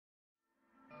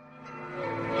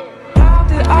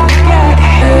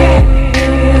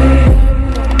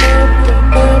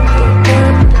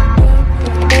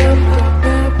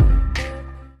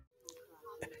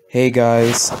Hey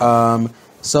guys,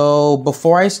 so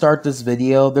before I start this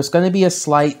video, there's going to be a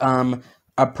slight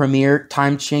a premiere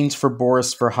time change for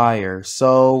Boris for Hire.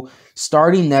 So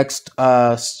starting next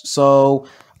start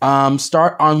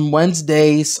on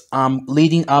Wednesdays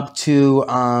leading up to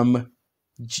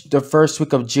the first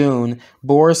week of June,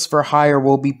 Boris for Hire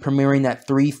will be premiering at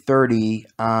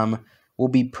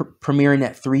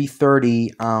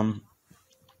 3:30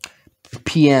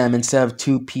 p.m. instead of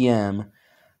 2 p.m.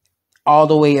 all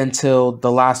the way until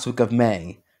the last week of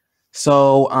May.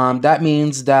 So that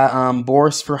means that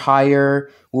Boris for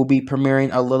Hire will be premiering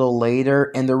a little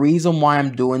later. And the reason why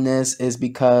I'm doing this is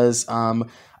because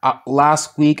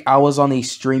last week I was on a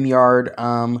StreamYard,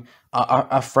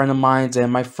 a friend of mine's,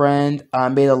 and my friend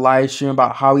made a live stream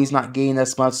about how he's not getting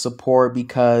as much support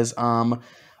because a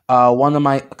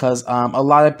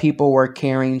lot of people were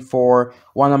caring for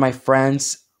one of my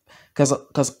friends because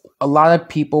a lot of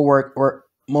people were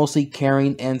mostly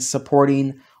caring and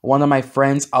supporting one of my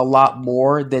friends a lot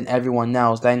more than everyone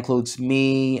else. That includes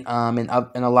me, and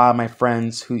a lot of my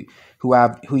friends who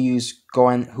use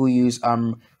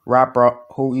Rapper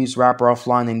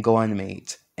Offline and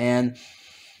GoAnimate. And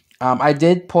I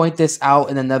did point this out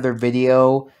in another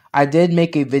video. I did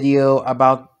make a video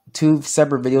about two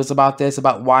separate videos about this,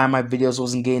 about why my videos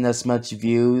wasn't getting as much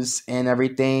views and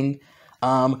everything.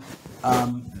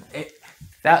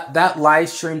 That live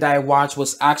stream that I watched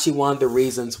was actually one of the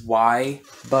reasons why,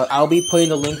 but I'll be putting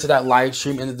the link to that live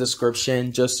stream in the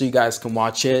description just so you guys can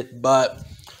watch it. But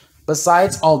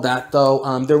besides all that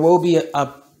though, there will be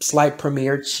a slight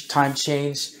premiere time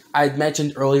change. I had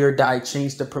mentioned earlier that I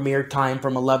changed the premiere time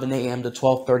from 11 a.m. to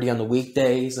 12:30 on the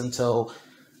weekdays until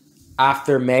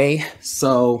after May.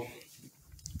 So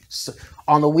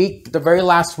on the very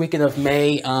last weekend of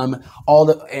May,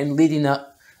 leading up,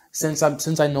 since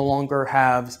I no longer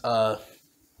have the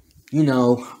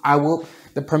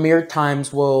premiere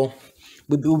times will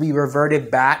be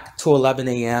reverted back to 11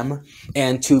 a.m.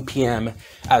 and 2 p.m.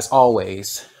 as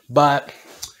always. But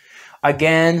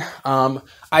again,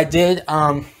 I did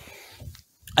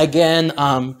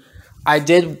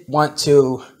want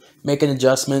to make an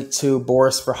adjustment to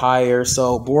Boris for Hire.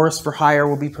 So Boris for Hire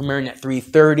will be premiering at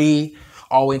 3:30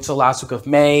 all the way until last week of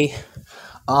May.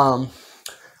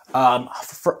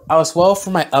 As well for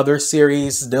my other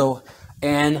series though,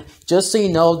 and just so you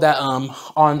know that on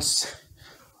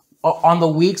the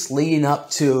weeks leading up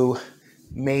to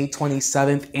May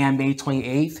 27th and May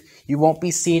 28th, you won't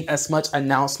be seeing as much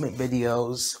announcement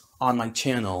videos on my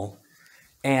channel.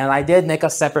 And I did make a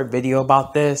separate video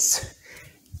about this,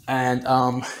 and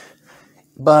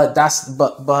but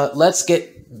let's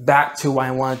get back to what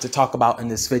I wanted to talk about in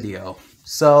this video.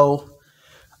 So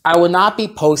I will not be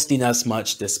posting as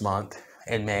much this month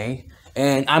in May,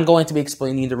 and I'm going to be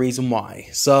explaining the reason why.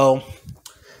 So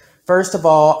first of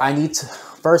all, it's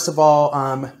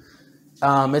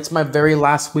my very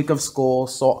last week of school,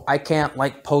 so I can't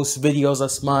post videos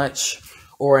as much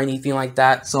or anything like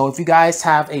that. So if you guys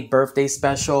have a birthday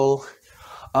special,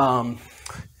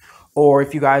 or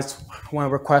if you guys want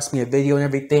to request me a video and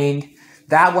everything,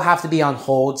 that will have to be on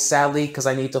hold, sadly, because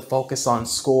I need to focus on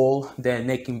school than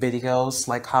making videos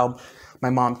like how my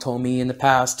mom told me in the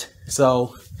past.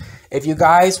 So if you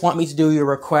guys want me to do your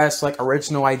requests, like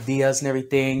original ideas and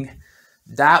everything,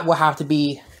 that will have to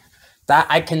be, that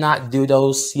I cannot do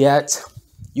those yet.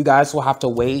 You guys will have to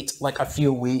wait like a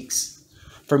few weeks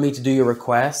for me to do your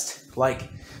request. Like,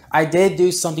 I did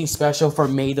do something special for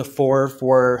May the 4th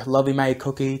where Lovey My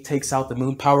Cookie takes out the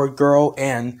Moon Power Girl,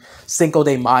 and Cinco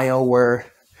de Mayo where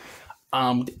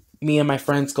me and my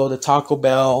friends go to Taco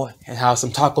Bell and have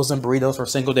some tacos and burritos for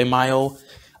Cinco de Mayo.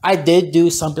 I did do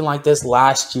something like this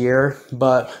last year,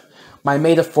 but my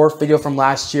May the 4th video from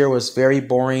last year was very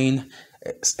boring,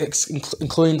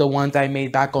 including the one that I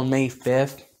made back on May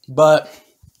 5th. But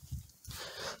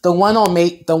the one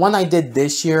I did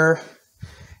this year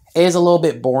is a little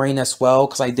bit boring as well,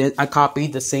 because I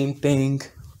copied the same thing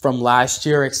from last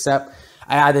year, except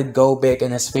I added Go Big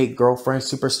and his fake girlfriend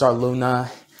Superstar Luna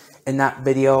in that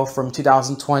video from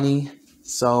 2020.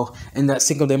 So in that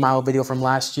Cinco de Mayo video from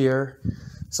last year.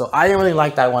 So I didn't really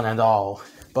like that one at all.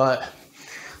 But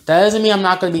that doesn't mean I'm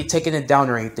not going to be taking it down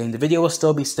or anything. The video will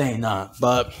still be staying up.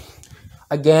 But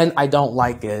again, I don't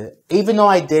like it. Even though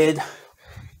I did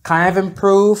kind of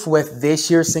improve with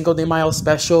this year's Cinco de Mayo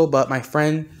special, but my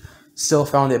friend still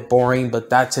found it boring. But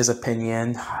that's his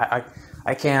opinion. I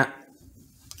can't.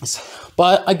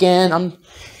 But again,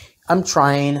 I'm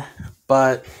trying.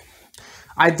 But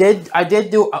I did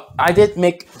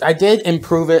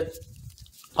improve it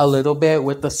a little bit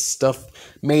with the stuff.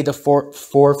 May the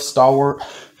 4th Star Wars,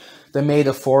 the May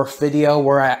the 4th video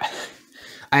where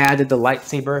I added the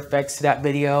lightsaber effects to that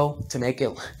video to make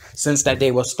it, since that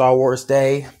day was Star Wars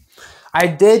Day. I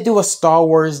did do a Star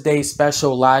Wars Day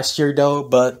special last year though,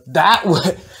 but that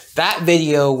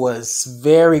video was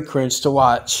very cringe to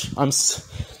watch.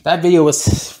 That video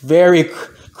was very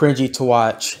cringy to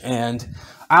watch, and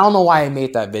I don't know why I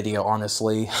made that video,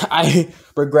 honestly. I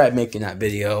regret making that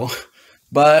video,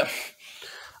 but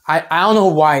I don't know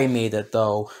why I made it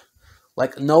though.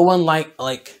 Like, no one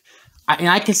and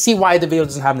I can see why the video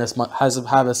doesn't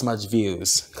have as much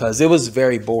views, because it was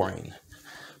very boring.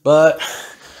 But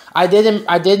I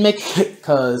did make it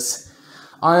because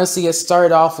honestly, it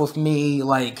started off with me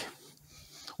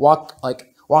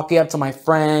walking up to my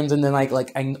friends, and then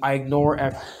I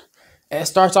ignore. It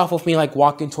starts off with me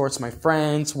walking towards my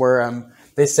friends, where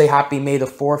they say Happy May the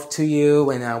 4th to you,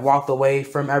 and I walked away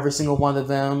from every single one of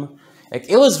them. Like,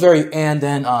 it was very, and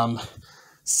then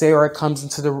Sarah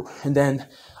comes and then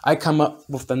I come up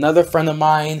with another friend of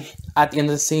mine at the end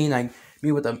of the scene. I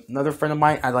meet with another friend of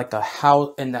mine at the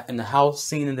house in the house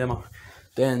scene, and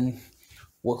then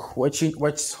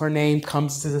what's her name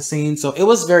comes to the scene. So it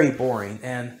was very boring,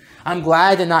 and I'm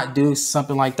glad to not do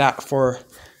something like that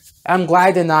and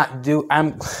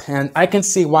I can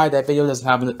see why that video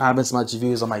doesn't have as much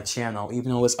views on my channel,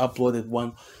 even though it was uploaded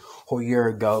one whole year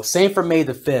ago. Same for May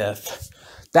the 5th.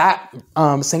 That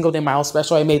Single Day Mile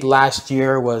special I made last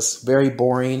year was very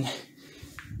boring.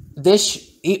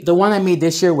 The one I made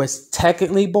this year was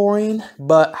technically boring,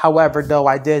 but however, though,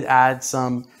 I did add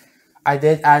some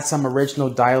original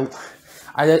dialogue.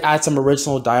 I did add some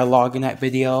original dialogue in that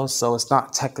video, so it's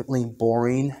not technically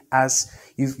boring as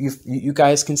you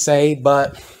guys can say.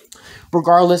 But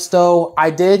regardless, though,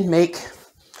 I did make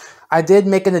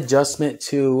an adjustment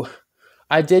to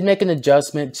the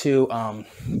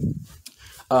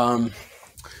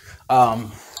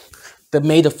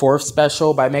May the 4th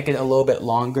special by making it a little bit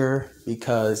longer,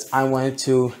 because I wanted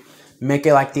to make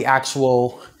it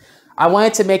I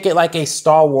wanted to make it like a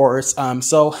Star Wars.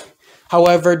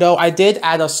 However, though, I did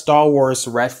add a Star Wars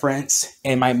reference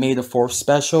in my May the 4th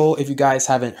special, if you guys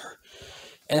haven't heard.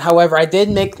 And however, I did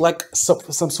make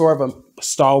some sort of a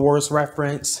Star Wars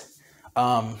reference.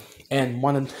 And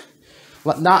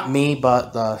not me,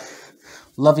 but the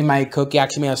Lovely My Cookie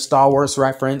actually made a Star Wars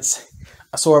reference.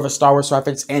 A sort of a Star Wars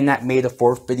reference in that May the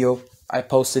 4th video I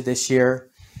posted this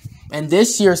year. And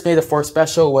this year's May the 4th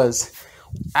special was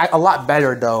a lot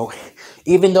better, though.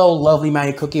 Even though Lovely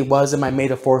Maddie Cookie was in my May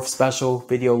the 4th special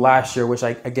video last year, which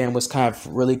again was kind of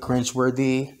really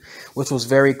cringeworthy,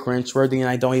 and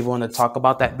I don't even want to talk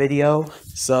about that video.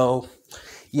 So,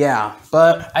 yeah,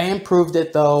 but I improved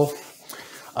it though.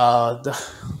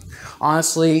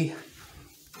 Honestly,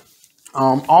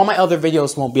 all my other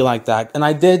videos won't be like that, and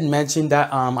I did mention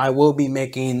that I will be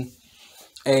making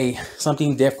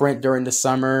something different during the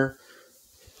summer.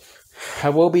 I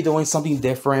will be doing something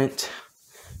different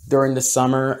during the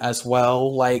summer as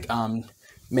well,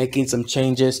 making some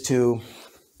changes to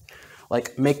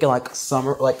making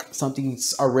something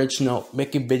original,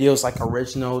 making videos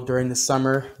original during the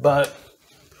summer. But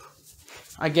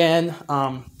again,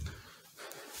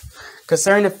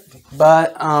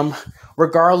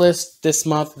 regardless, this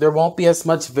month there won't be as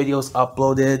much videos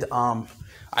uploaded.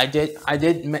 I did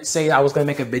say I was gonna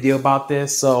make a video about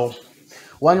this. So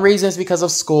one reason is because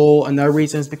of school, another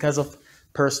reason is because of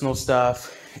personal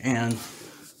stuff, and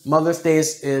Mother's Day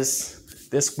is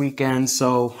this weekend.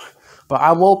 So, but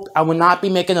I will not be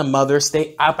making a Mother's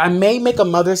Day. I may make a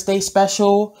Mother's Day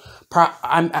special,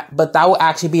 but that will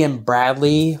actually be in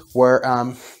Bradley, where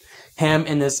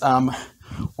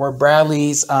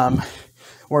Bradley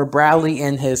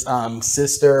and his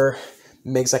sister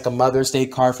makes a Mother's Day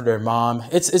card for their mom.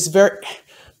 It's very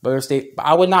Mother's Day, but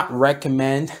I would not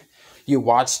recommend you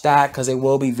watch that because it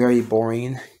will be very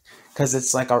boring, because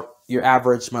it's your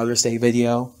average Mother's Day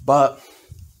video. But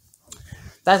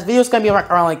that video is gonna be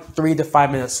around 3 to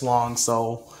 5 minutes long,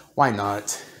 so why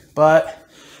not? But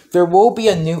there will be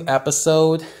a new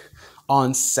episode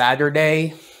on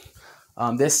Saturday,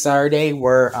 this Saturday,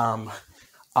 where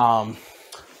one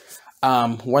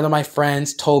of my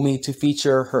friends told me to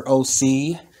feature her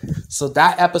OC. So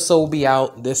that episode will be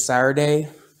out this Saturday,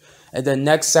 and then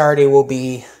next Saturday will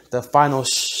be the final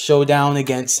showdown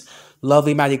against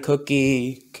Lovely Maddie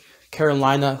Cookie,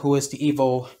 Carolina, who is the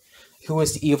evil woman who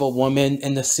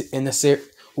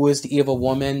is the evil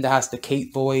woman that has the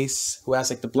Kate voice, who has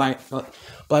the black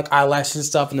eyelashes and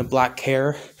stuff and the black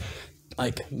hair.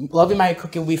 Lovely Maddie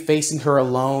Cookie will be facing her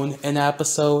alone in the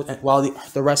episode, and while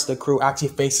the rest of the crew actually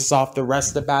faces off the rest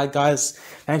of the bad guys.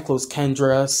 That includes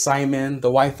Kendra, Simon,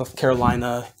 the wife of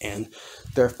Carolina, and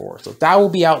Therefore, so that will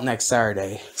be out next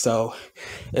Saturday. So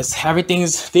it's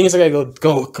things are gonna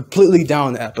go completely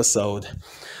down the episode.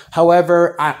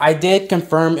 However, I did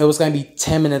confirm it was gonna be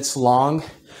 10 minutes long,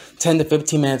 10 to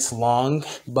 15 minutes long,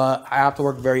 but I have to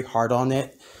work very hard on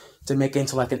it to make it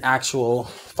into like an actual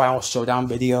final showdown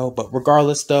video. But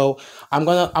regardless though, I'm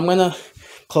gonna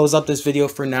close up this video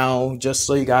for now, just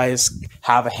so you guys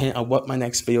have a hint of what my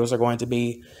next videos are going to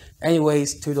be.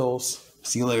 Anyways, toodles.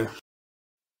 See you later.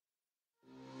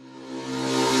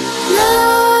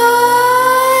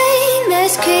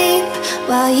 Nightmares creep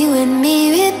while you and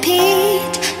me repeat.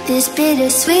 This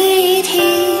bittersweet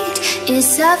heat is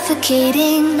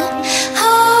suffocating.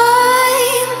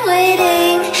 I'm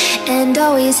waiting and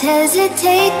always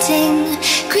hesitating.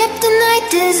 Kryptonite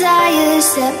desires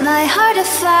set my heart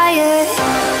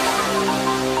afire.